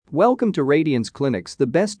Welcome to Radiance Clinics. The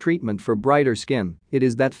best treatment for brighter skin. It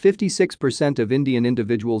is that 56% of Indian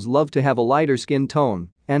individuals love to have a lighter skin tone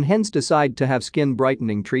and hence decide to have skin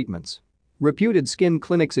brightening treatments. Reputed skin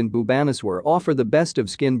clinics in Bhubaneswar offer the best of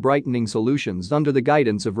skin brightening solutions under the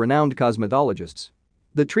guidance of renowned cosmetologists.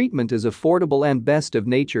 The treatment is affordable and best of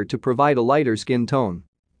nature to provide a lighter skin tone.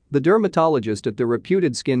 The dermatologist at the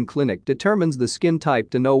reputed skin clinic determines the skin type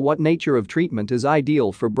to know what nature of treatment is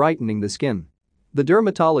ideal for brightening the skin. The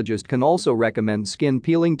dermatologist can also recommend skin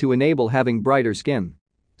peeling to enable having brighter skin.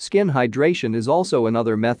 Skin hydration is also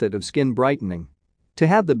another method of skin brightening. To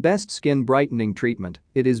have the best skin brightening treatment,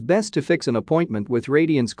 it is best to fix an appointment with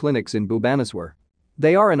Radiance Clinics in Bhubaneswar.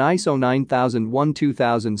 They are an ISO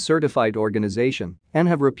 9001-2000 certified organization and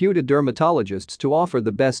have reputed dermatologists to offer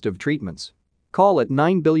the best of treatments. Call at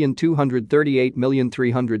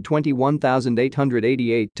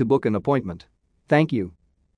 9,238,321,888 to book an appointment. Thank you.